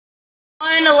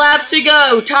final lap to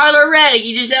go. Tyler Reddick,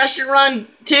 he just has to run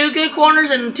 2 good corners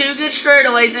and 2 good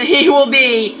straightaways, and he will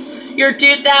be your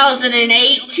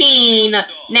 2018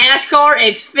 NASCAR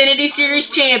Xfinity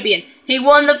Series champion. He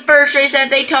won the first race at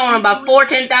Daytona by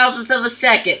 4/10,000ths of a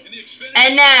second.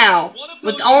 And now,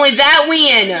 with only that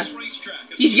win,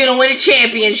 he's going to win a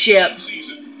championship.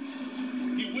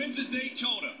 He wins at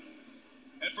Daytona.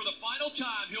 And for the final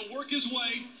time, he'll work his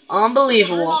way.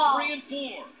 Unbelievable. 3 and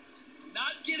 4.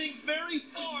 Not getting very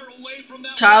far away from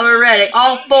that. Tyler Reddick,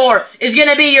 all 4, is going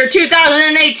to be your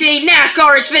 2018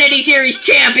 NASCAR Xfinity Series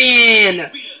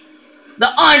champion.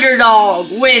 The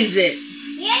underdog wins it.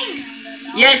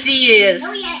 Yes, he is.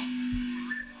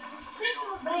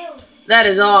 That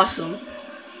is awesome.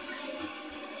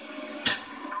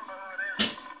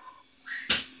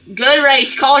 Good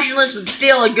race, cautionless, but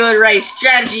still a good race.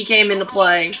 Strategy came into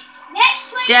play.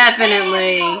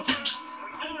 Definitely.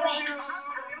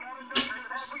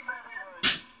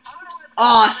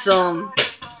 Awesome.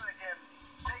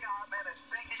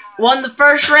 Won the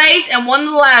first race and won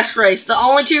the last race. The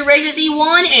only 2 races he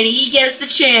won, and he gets the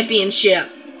championship.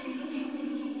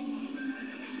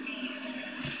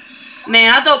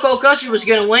 Man, I thought Cole Custer was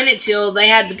going to win it till they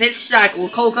had the pit cycle.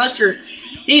 Cole Custer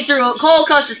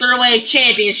threw away a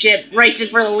championship, racing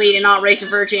for the lead and not racing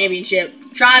for a championship.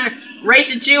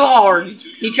 Racing too hard.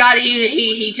 He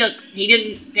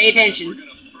didn't pay attention.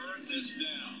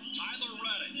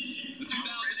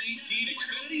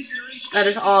 That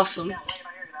is awesome.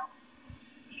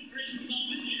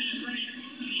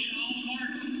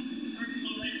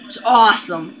 It's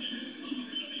awesome.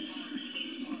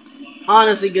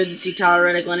 Honestly, good to see Tyler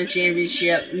Reddick win a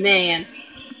championship. Man,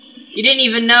 you didn't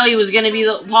even know he was going to be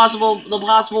the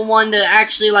possible one to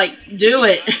actually do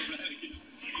it.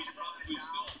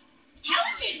 How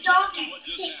is it dark at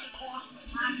 6 o'clock?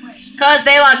 Because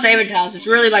daylight saving time. It's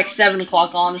really like 7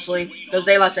 o'clock, honestly. Because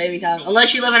daylight saving time,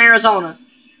 unless you live in Arizona.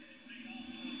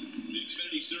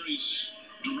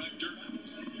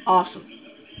 Awesome.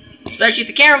 Better shoot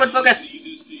the camera, but focus.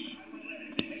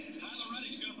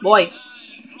 Boy.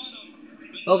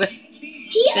 Focus.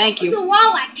 Thank you. He hit the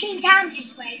wall like 10 times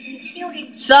this race and still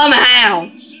didn't. Somehow.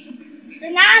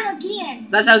 The 9 again.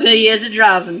 That's how good he is at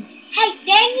driving. Hey,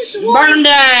 Daniel Suarez. Burn him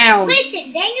down.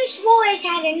 Listen, Daniel Suarez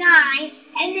had a 9,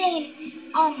 and then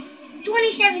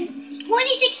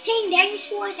 2016 Daniel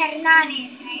Suarez had a 9 in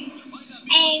his name,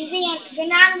 and then the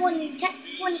 9 won in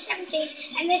 2017,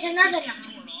 and there's another 9.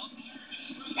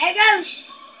 There goes.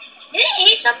 Did it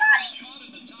hit somebody?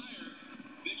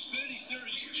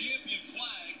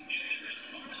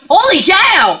 Holy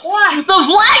cow! What? The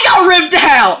flag got ripped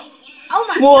out! Oh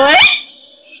my What? God.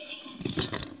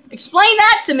 Explain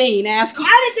that to me, NASCAR.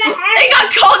 How did that happen? It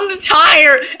got caught in the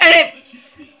tire, and it...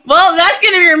 Well, that's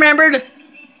going to be remembered.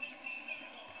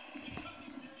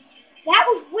 That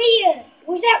was weird.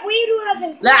 Was that weirder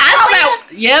than...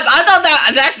 I thought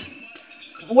that's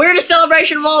weirdest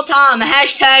celebration of all time. The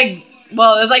hashtag,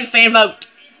 well, it was like fan vote.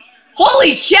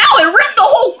 Holy cow, it ripped the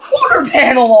whole quarter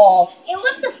panel off. It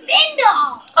ripped the fender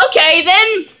off. Okay,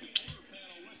 then.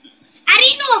 I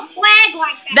didn't know a flag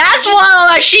like that. That's what all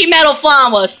that sheet metal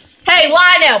flying was. Hey,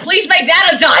 Lionel, please make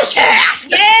that a die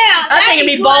cast. Yeah, that thing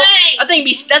that'd be bulk. great.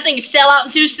 That thing can sell out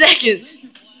in 2 seconds.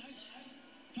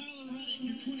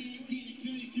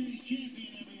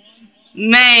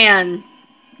 Man.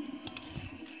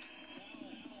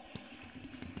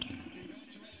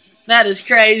 That is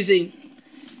crazy.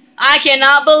 I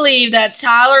cannot believe that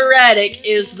Tyler Reddick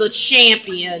is the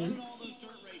champion.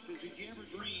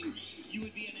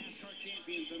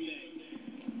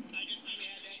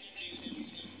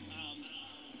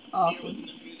 Awesome.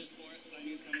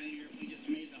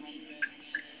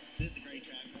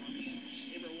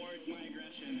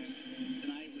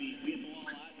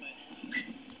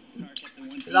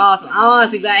 It's awesome.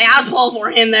 Honestly, I was pulling for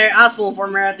him there. I was pulling for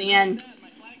him there at the end.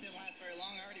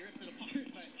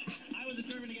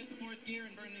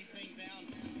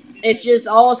 It's just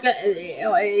always gonna.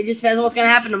 It just depends on what's gonna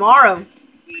happen tomorrow.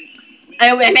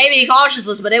 And maybe he cautious,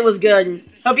 but it was good.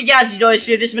 Hope you guys enjoyed this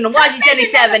video. This has been the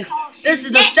YZ77. This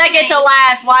is the second to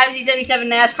last YZ77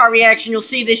 NASCAR reaction you'll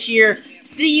see this year.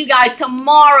 See you guys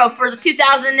tomorrow for the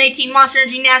 2018 Monster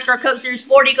Energy NASCAR Cup Series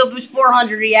 40 Ecoboost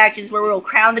 400 reactions, where we will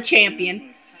crown the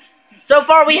champion. So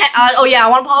far we have. Oh yeah, I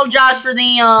want to apologize for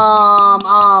the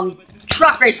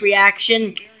truck race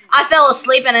reaction. I fell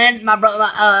asleep and my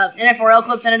NFL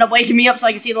clips ended up waking me up so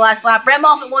I could see the last lap. Brett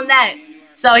Moffitt won that.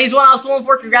 So he's one I was pulling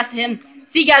for. Congrats to him.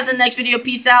 See you guys in the next video.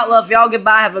 Peace out. Love y'all.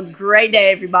 Goodbye. Have a great day,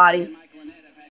 everybody.